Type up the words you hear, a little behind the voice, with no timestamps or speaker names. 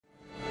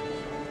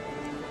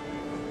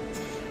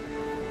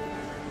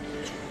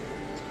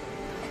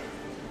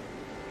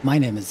My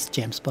name is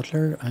James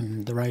Butler.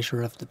 I'm the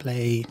writer of the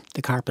play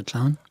The Carpet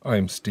Clown.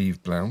 I'm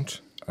Steve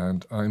Blount,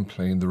 and I'm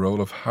playing the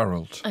role of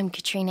Harold. I'm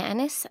Katrina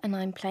Ennis, and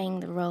I'm playing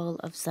the role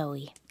of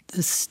Zoe.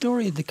 The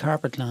story of The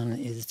Carpet Clown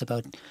is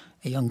about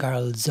a young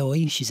girl,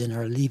 Zoe. She's in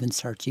her Leaving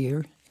Cert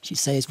year. She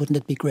says, wouldn't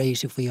it be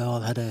great if we all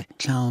had a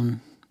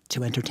clown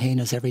to entertain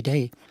us every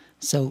day?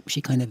 So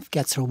she kind of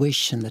gets her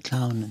wish, and the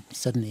clown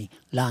suddenly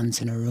lands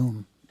in her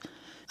room.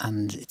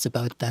 And it's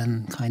about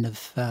then kind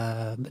of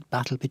a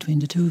battle between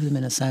the two of them,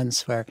 in a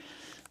sense, where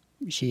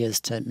she is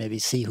to maybe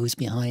see who's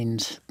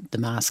behind the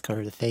mask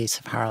or the face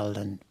of Harold.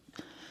 And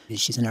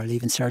she's in her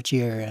Leaving Cert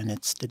year, and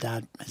it's the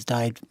dad has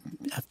died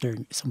after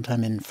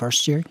sometime in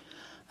first year,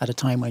 at a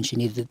time when she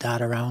needed the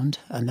dad around.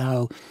 And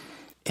now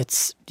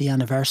it's the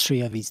anniversary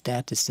of his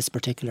death. It's this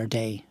particular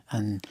day,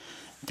 and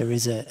there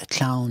is a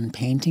clown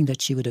painting that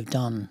she would have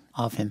done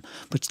of him.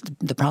 But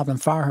the problem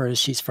for her is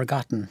she's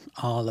forgotten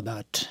all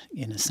about,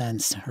 in a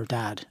sense, her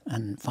dad,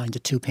 and finds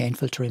it too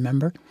painful to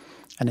remember.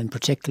 And in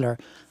particular,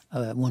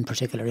 one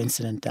particular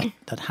incident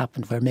that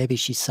happened where maybe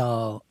she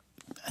saw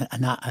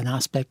an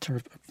aspect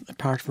or a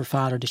part of her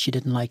father that she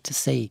didn't like to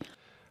see.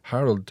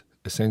 Harold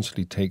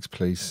essentially takes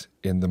place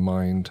in the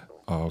mind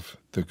of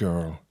the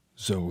girl,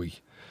 Zoe.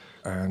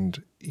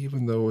 And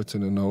even though it's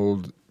in an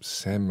old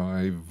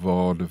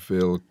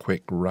semi-vaudeville,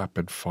 quick,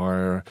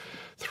 rapid-fire,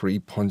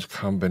 three-punch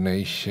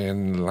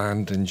combination,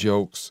 landing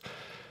jokes,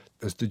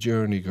 as the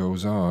journey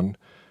goes on,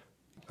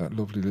 that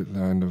lovely little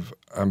line of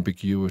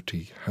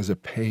ambiguity has a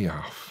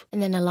payoff.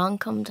 And then along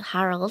comes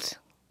Harold,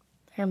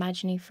 her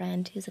imaginary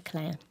friend, who's a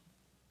clown.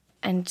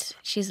 And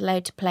she's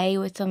allowed to play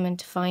with him and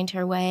to find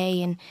her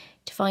way and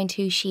to find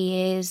who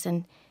she is.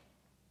 And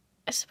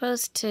I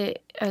suppose I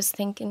was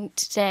thinking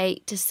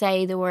today to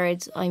say the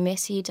words, "I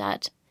miss you,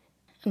 Dad."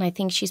 And I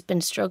think she's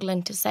been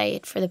struggling to say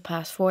it for the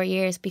past 4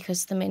 years,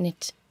 because the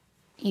minute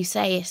you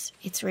say it,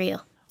 it's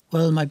real.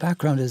 Well, my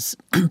background is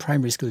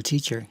primary school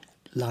teacher.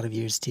 A lot of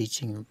years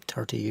teaching,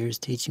 30 years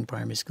teaching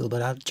primary school.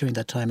 But during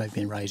that time I've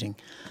been writing.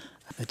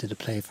 I did a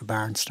play for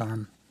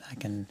Barnstorm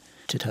back in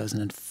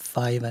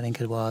 2005, I think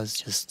it was,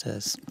 just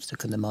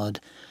Stuck in the Mud.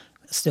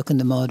 Stuck in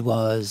the Mud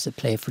was a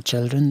play for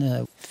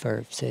children,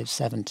 for, say,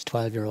 7 to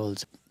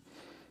 12-year-olds.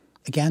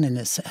 Again, it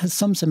has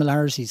some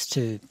similarities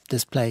to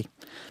this play,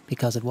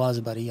 because it was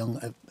about a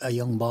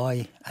young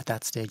boy at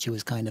that stage who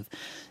was kind of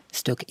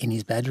stuck in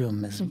his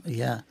bedroom.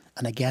 Yeah.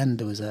 And again,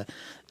 there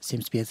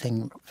seems to be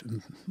a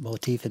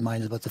motif in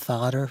mind about the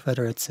father,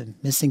 whether it's a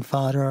missing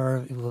father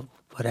or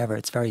whatever.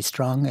 It's very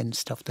strong in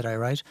stuff that I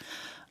write.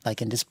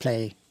 Like in this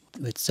play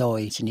with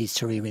Zoe, she needs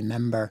to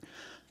remember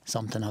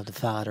something of the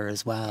father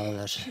as well,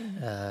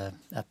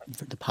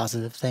 the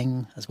positive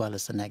thing as well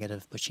as the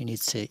negative, but she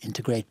needs to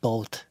integrate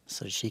both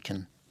so she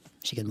can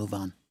move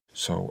on.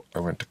 So I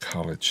went to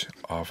College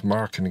of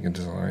Marketing and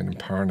Design in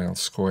Parnell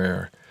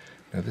Square.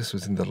 Now this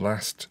was in the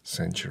last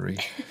century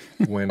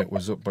when it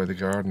was up by the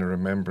Garden of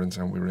Remembrance,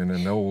 and we were in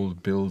an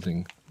old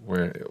building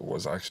where it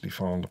was actually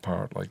falling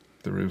apart, like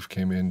the roof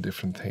came in,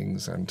 different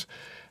things, and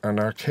an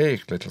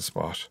archaic little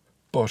spot.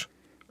 But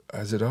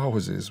as it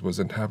always is, was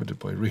inhabited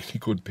by really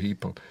good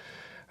people.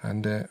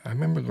 And I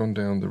remember going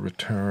down the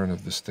return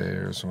of the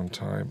stairs one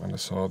time, and I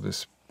saw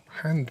this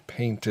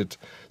hand-painted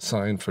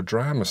sign for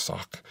Drama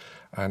Sock,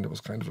 and it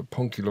was kind of a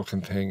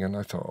punky-looking thing, and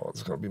I thought, oh,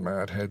 there's got to be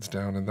mad heads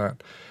down in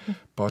that.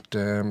 But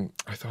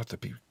I thought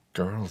there'd be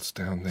girls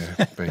down there,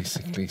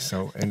 basically.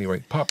 So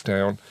anyway, popped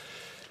down.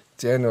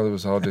 There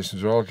was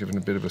auditions. We were all given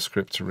a bit of a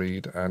script to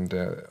read, and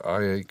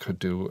I could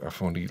do a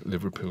funny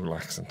Liverpool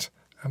accent.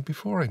 And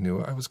before I knew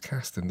it, I was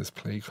cast in this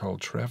play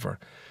called Trevor,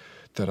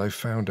 that I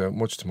found out,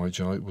 much to my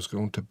joy, was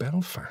going to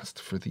Belfast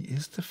for the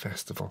ISDA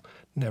Festival.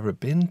 Never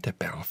been to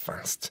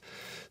Belfast.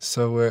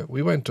 So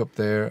we went up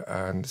there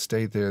and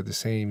stayed there the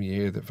same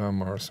year that Van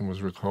Morrison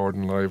was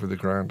recording live at the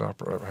Grand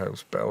Opera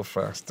House,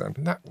 Belfast.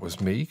 And that was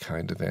me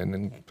kind of then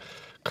in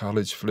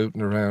college,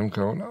 fluting around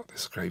going, oh,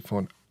 this is great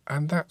fun.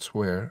 And that's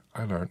where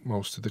I learnt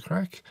most of the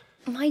crack.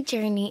 My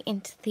journey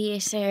into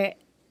theatre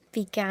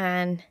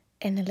began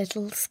in a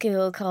little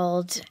school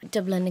called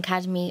Dublin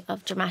Academy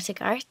of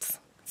Dramatic Arts,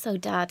 so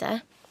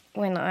DADA.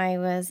 When I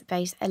was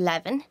about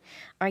 11,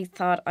 I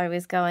thought I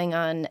was going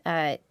on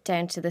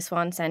down to the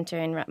Swan Centre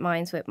in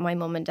Rathmines with my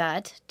mum and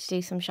dad to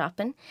do some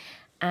shopping,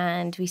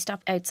 and we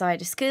stopped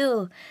outside a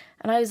school,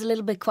 and I was a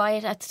little bit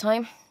quiet at the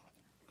time.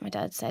 My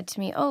dad said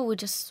to me, oh, we'll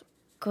just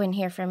go in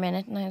here for a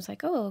minute, and I was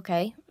like, oh,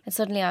 okay. And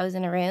suddenly I was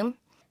in a room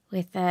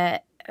with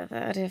a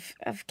lot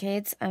of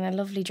kids and a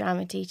lovely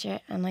drama teacher,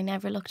 and I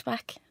never looked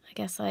back. I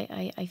guess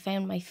I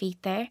found my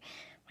feet there.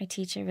 My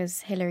teacher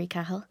was Hilary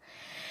Cahill.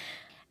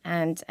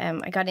 And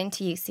I got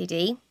into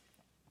UCD,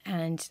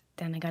 and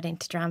then I got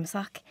into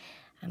DramaSoc,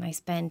 and I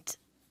spent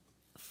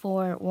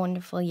 4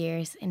 wonderful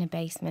years in a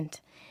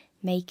basement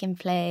making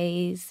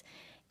plays,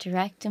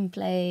 directing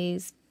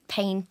plays,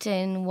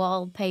 painting,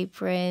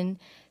 wallpapering,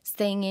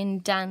 singing,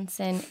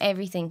 dancing,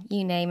 everything,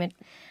 you name it.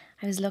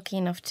 I was lucky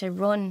enough to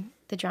run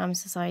the Drama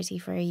Society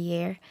for a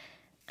year,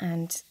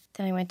 and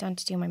then I went on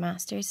to do my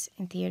master's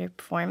in theatre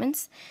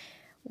performance,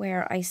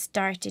 where I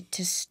started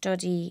to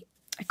study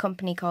a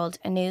company called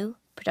Anu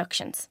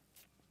Productions.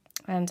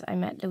 And I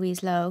met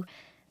Louise Lowe,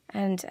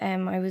 and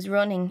I was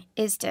running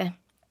ISDA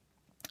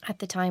at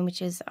the time,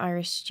 which is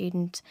Irish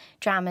Student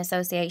Drama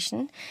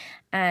Association,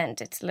 and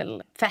it's a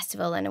little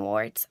festival and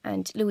awards,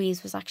 and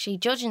Louise was actually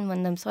judging one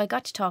of them. So I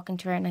got to talking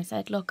to her and I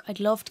said, look, I'd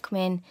love to come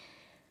in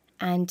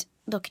and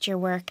look at your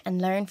work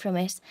and learn from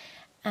it.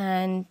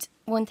 And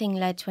one thing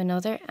led to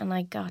another, and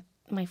I got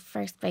my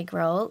first big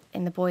role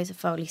in The Boys of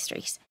Foley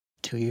Street.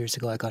 2 years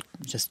ago I got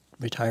just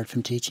retired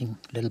from teaching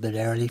a little bit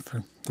early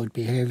for good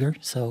behaviour,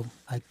 so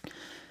I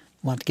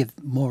want to give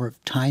more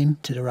time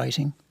to the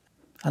writing.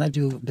 And I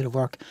do a bit of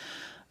work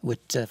with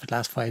for the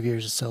last 5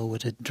 years or so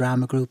with a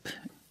drama group,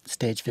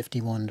 Stage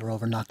 51, they're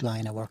over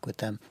Knockline. I work with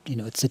them. You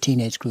know, it's a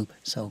teenage group,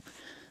 so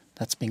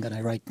that's been good.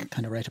 I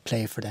write a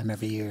play for them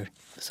every year,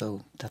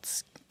 so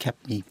that's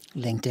kept me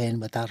linked in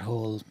with that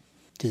whole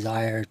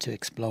desire to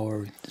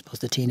explore, I suppose,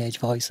 the teenage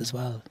voice as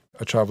well.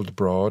 I travelled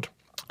abroad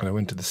and I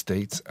went to the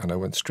States, and I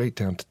went straight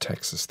down to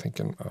Texas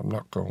thinking, I'm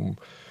not going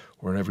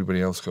where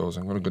everybody else goes.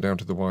 I'm going to go down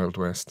to the Wild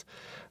West.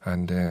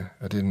 And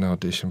I did an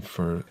audition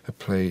for a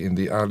play in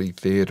the Alley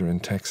Theatre in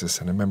Texas,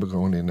 and I remember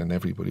going in and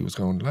everybody was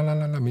going, la la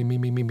la la,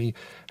 me,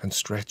 and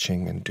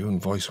stretching and doing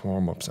voice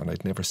warm-ups, and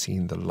I'd never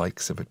seen the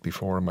likes of it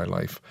before in my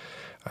life.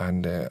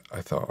 And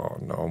I thought, oh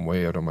no, I'm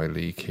way out of my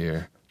league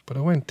here. But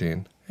I went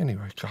in,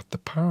 anyway, I got the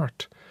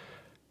part.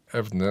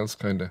 Everything else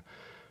kind of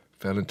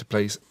fell into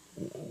place.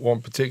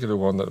 One particular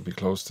one that would be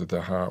close to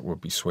the heart would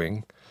be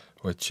Swing,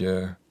 which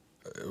it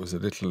was a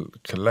little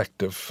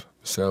collective.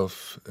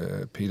 Myself,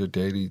 Peter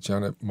Daly,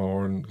 Janet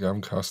Moore and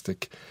Gavin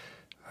Costick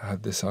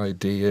had this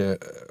idea.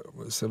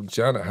 So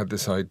Janet had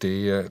this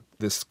idea,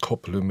 this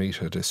couple who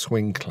meet at a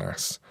swing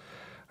class,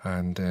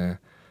 and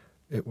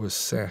it was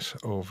set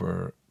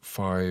over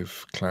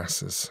 5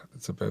 classes.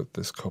 It's about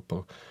this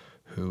couple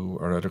who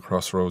are at a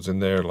crossroads in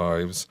their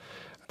lives.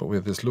 But we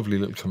have this lovely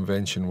little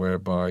convention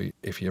whereby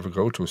if you ever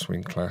go to a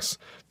swing class,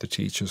 the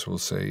teachers will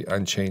say,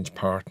 and change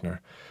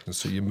partner. And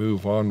so you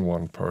move on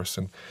one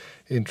person,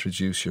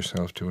 introduce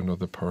yourself to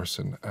another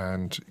person,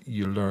 and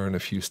you learn a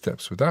few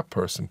steps with that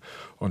person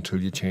until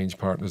you change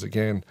partners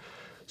again.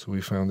 So we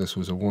found this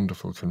was a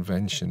wonderful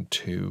convention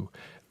to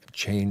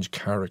change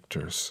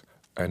characters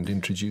and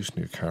introduce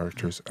new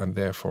characters, and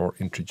therefore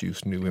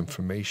introduce new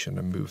information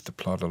and move the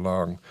plot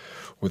along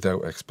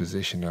without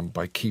exposition, and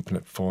by keeping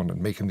it fun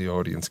and making the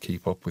audience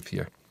keep up with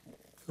you.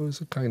 It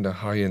was a kind of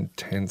high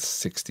intense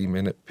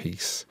 60-minute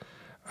piece,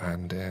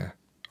 and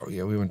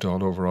we went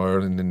all over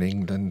Ireland and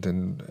England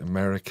and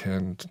America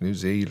and New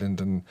Zealand,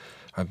 and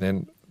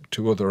then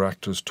 2 other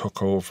actors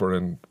took over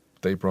and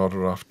they brought it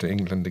off to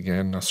England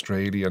again,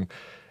 Australia, and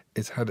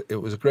it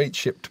was a great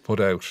ship to put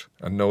out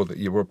and know that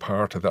you were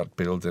part of that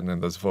building,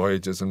 and there's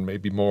voyages and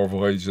maybe more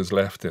voyages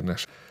left in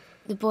it.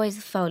 The Boys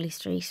of Foley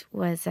Street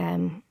was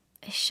a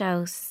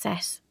show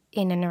set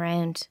in and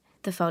around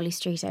the Foley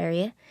Street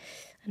area,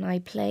 and I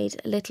played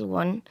a little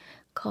one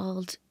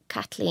called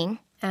Kathleen,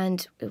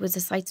 and it was a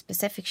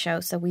site-specific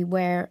show, so we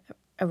were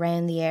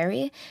around the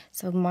area.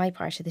 So my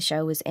part of the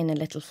show was in a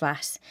little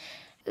flat.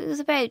 It was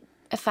about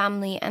a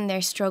family and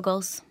their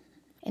struggles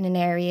in an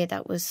area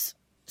that was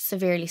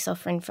severely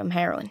suffering from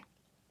heroin.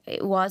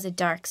 It was a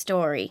dark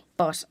story,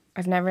 but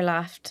I've never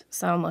laughed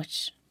so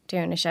much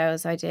doing a show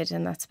as I did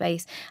in that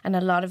space. And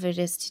a lot of it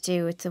is to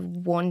do with the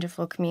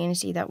wonderful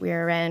community that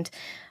we're around.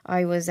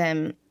 I was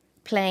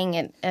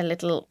playing a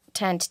little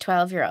 10 to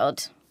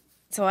 12-year-old.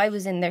 So I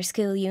was in their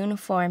school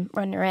uniform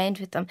running around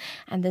with them,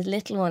 and the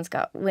little ones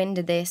got wind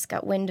of this,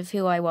 got wind of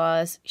who I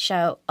was,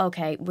 shout,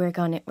 okay, we're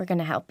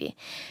gonna help you.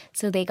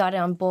 So they got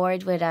on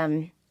board with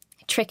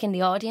tricking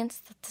the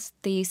audience.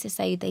 They used to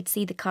say they'd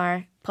see the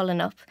car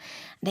pulling up,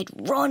 and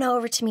they'd run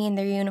over to me in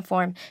their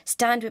uniform,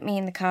 stand with me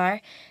in the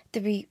car.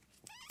 There'd be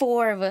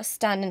 4 of us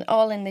standing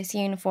all in this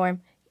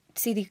uniform,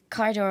 see the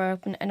car door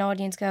open, an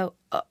audience go,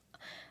 oh,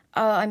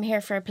 I'm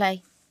here for a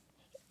play.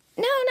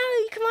 No,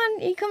 you come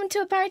on, you coming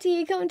to a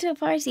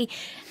party.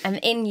 And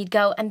in you'd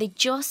go, and they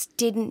just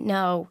didn't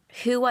know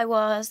who I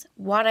was,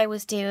 what I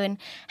was doing,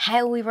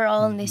 how we were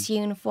all in this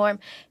uniform,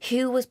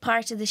 who was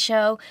part of the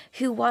show,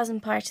 who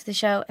wasn't part of the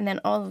show, and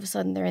then all of a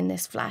sudden they're in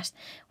this flat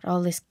with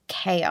all this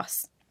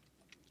chaos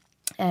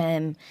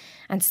and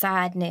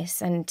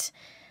sadness and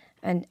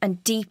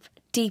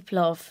deep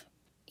love.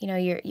 You know,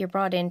 you're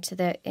brought into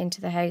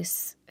the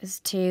house as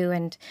 2,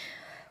 and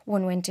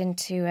one went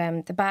into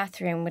the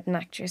bathroom with an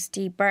actress,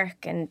 Dee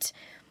Burke, and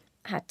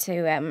had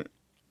to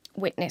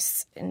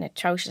witness an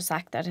atrocious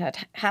act that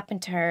had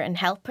happened to her and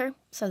help her.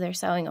 So they're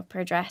sewing up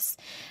her dress.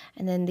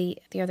 And then the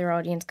other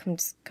audience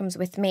comes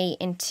with me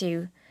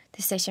into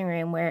the sitting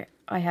room where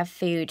I have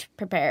food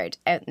prepared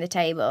out on the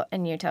table,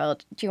 and you're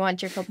told, do you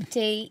want your cup of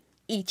tea?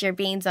 Eat your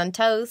beans on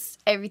toast.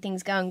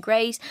 Everything's going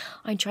great.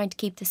 I'm trying to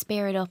keep the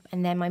spirit up.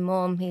 And then my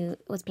mum, who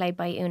was played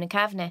by Una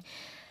Kavanagh,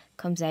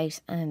 comes out,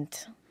 and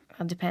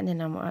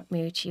depending on what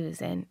mood she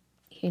was in,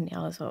 who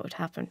knows what would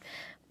happen.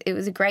 It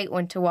was a great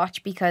one to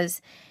watch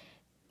because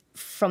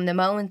from the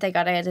moment they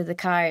got out of the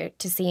car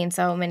to seeing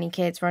so many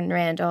kids running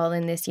around all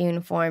in this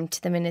uniform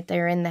to the minute they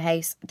were in the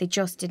house, they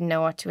just didn't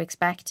know what to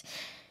expect.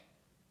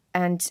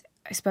 And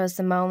I suppose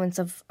the moments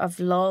of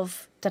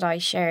love that I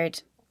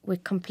shared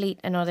with complete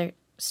and utter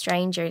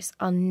strangers,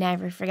 I'll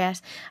never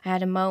forget. I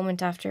had a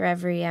moment after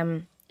every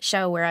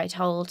show where I'd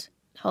hold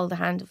the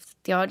hand of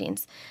the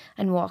audience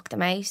and walk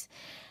them out.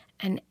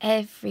 And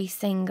every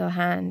single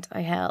hand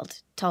I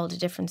held told a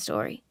different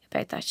story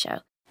about that show.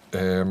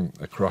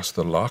 Across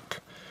the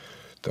Loch,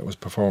 that was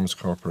Performance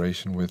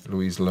Corporation with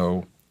Louise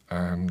Lowe,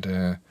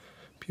 and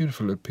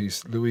beautiful little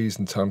piece. Louise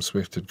and Tom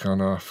Swift had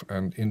gone off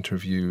and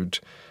interviewed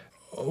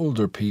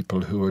older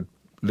people who had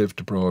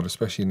lived abroad,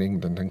 especially in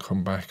England, and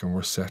come back and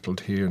were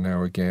settled here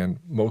now again,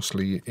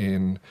 mostly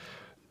in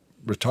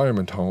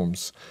retirement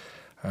homes.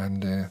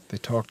 And they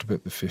talked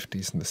about the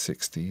 50s and the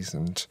 60s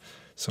and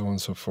so on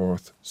and so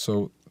forth.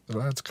 So the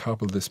lads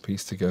cobbled this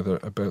piece together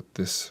about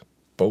this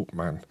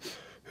boatman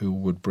who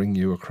would bring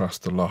you across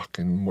the loch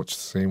in much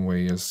the same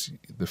way as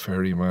the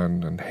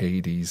ferryman and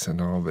Hades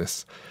and all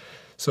this.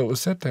 So it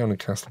was set down in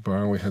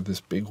Castlebar. We had this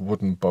big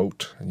wooden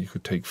boat, and you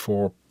could take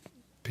 4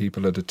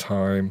 people at a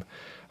time.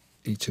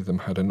 Each of them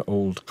had an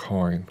old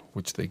coin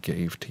which they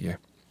gave to you,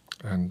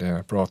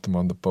 and brought them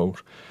on the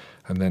boat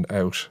and then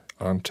out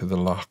onto the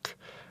loch.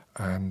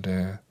 And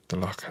the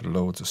loch had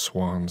loads of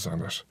swans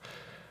on it.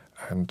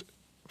 And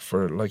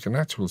for like an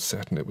actual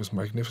setting, it was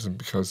magnificent,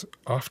 because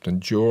often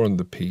during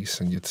the piece,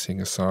 and you'd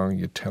sing a song,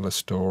 you'd tell a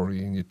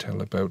story, and you'd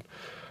tell about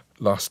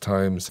lost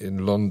times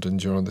in London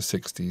during the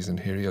 60s,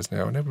 and here he is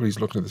now. And everybody's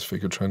looking at this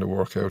figure trying to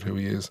work out who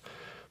he is.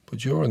 But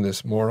during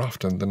this, more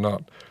often than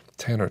not,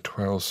 10 or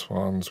 12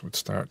 swans would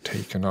start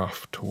taking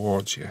off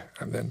towards you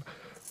and then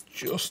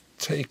just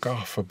take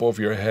off above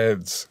your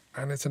heads.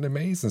 And it's an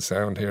amazing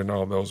sound hearing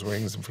all those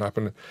wings and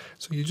flapping.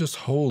 So you just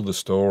hold the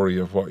story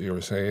of what you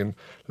were saying,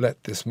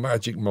 let this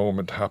magic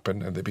moment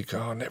happen, and they'd be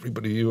gone,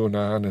 everybody you and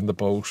Anne in the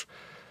boat.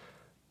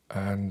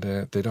 And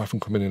they'd often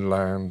come in and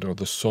land, or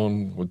the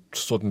sun would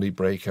suddenly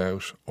break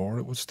out, or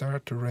it would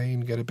start to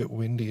rain, get a bit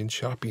windy and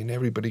choppy, and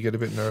everybody get a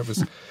bit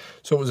nervous.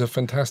 So it was a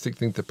fantastic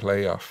thing to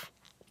play off.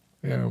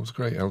 Yeah, it was a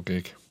great old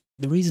gig.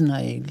 The reason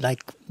I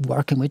like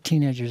working with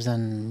teenagers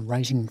and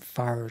writing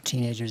for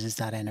teenagers is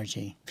that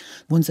energy.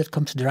 Ones that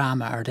come to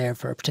drama are there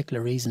for a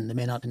particular reason. They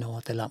may not know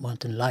what they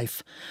want in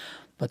life,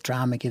 but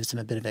drama gives them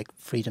a bit of a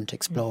freedom to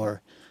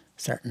explore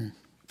certain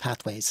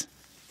pathways.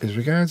 As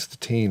regards to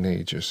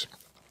teenagers,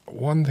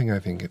 one thing I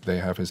think they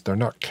have is they're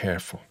not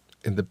careful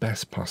in the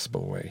best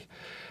possible way.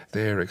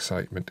 Their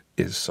excitement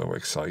is so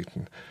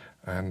exciting.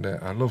 And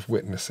I love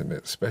witnessing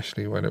it,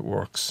 especially when it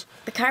works.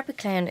 The Carpet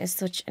Clown is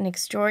such an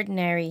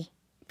extraordinary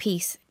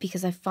piece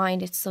because I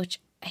find it such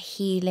a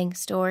healing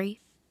story.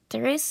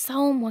 There is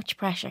so much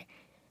pressure.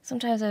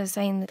 Sometimes I was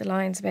saying the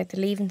lines about the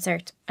Leaving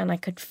Cert and I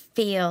could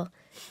feel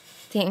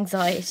the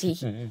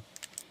anxiety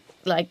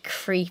like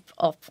creep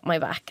up my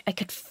back. I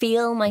could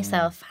feel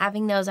myself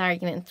having those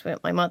arguments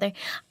with my mother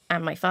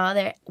and my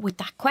father with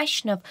that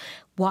question of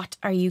what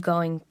are you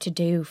going to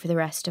do for the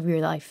rest of your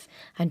life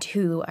and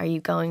who are you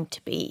going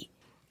to be?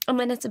 I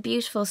mean, it's a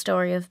beautiful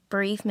story of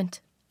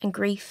bereavement and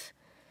grief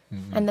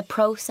and the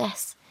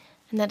process,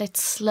 and that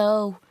it's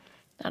slow.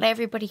 Not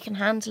everybody can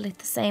handle it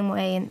the same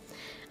way,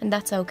 and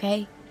that's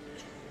okay.